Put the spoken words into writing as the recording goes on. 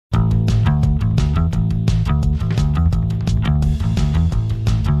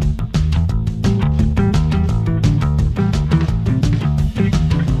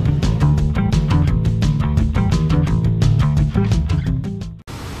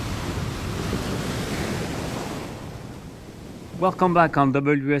Welcome back on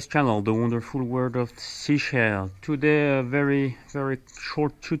WS channel, the wonderful world of seashell. Today a very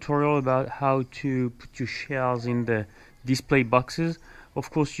short tutorial about how to put your shells in the display boxes. Of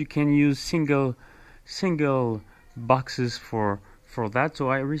course you can use single boxes for that. So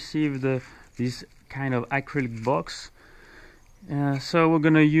I received this kind of acrylic box. So we're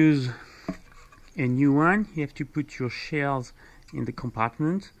gonna use a new one. You have to put your shells in the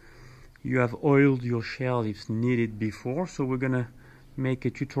compartment. You have oiled your shell if needed before, so we're gonna make a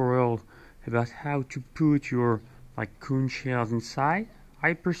tutorial about how to put your coon shells inside.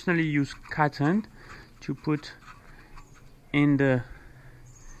 I personally use cotton to put in the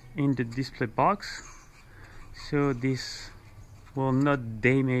display box, so this will not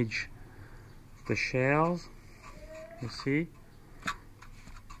damage the shells. You see.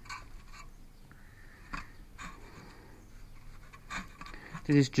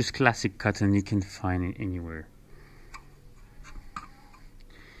 This is just classic cotton, you can find it anywhere.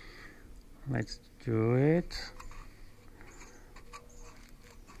 Let's do it.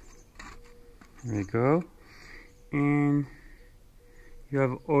 There we go. And you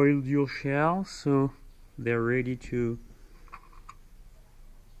have oiled your shells, so they're ready to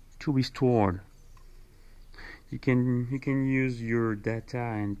be stored. You can use your data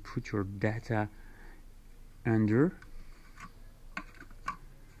and put your data under.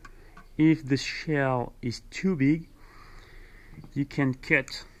 If the shell is too big, you can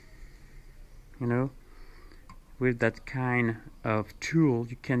cut, with that kind of tool,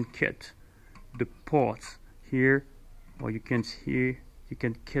 you can cut the parts here, or you can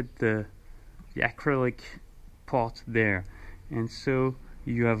cut the acrylic part there, and so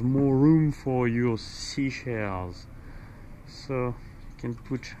you have more room for your seashells. So you can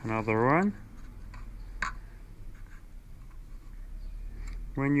put another one.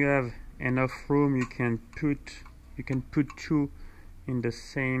 When you have enough room, you can put two in the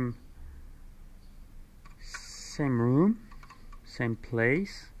same room, same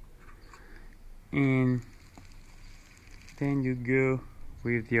place, and then you go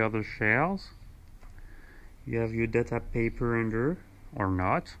with the other shells. You have your data paper under or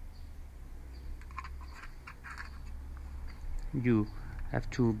not. You have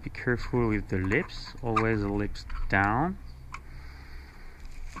to be careful with the lips, always the lips down.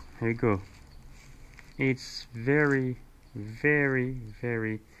 There you go. It's very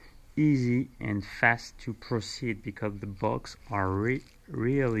easy and fast to proceed because the box are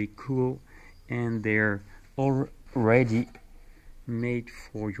really cool and they're already made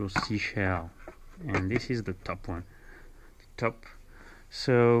for your seashell. And this is the top one,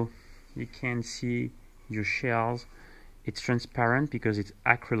 so you can see your shells. It's transparent because it's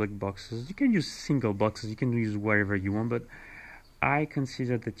acrylic boxes. You can use single boxes, you can use whatever you want, but I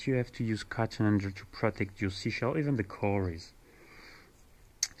consider that you have to use cotton under to protect your seashell, even the calories.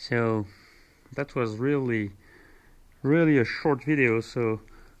 So that was really a short video. So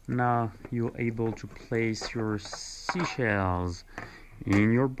now you're able to place your seashells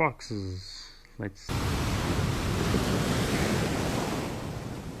in your boxes. Let's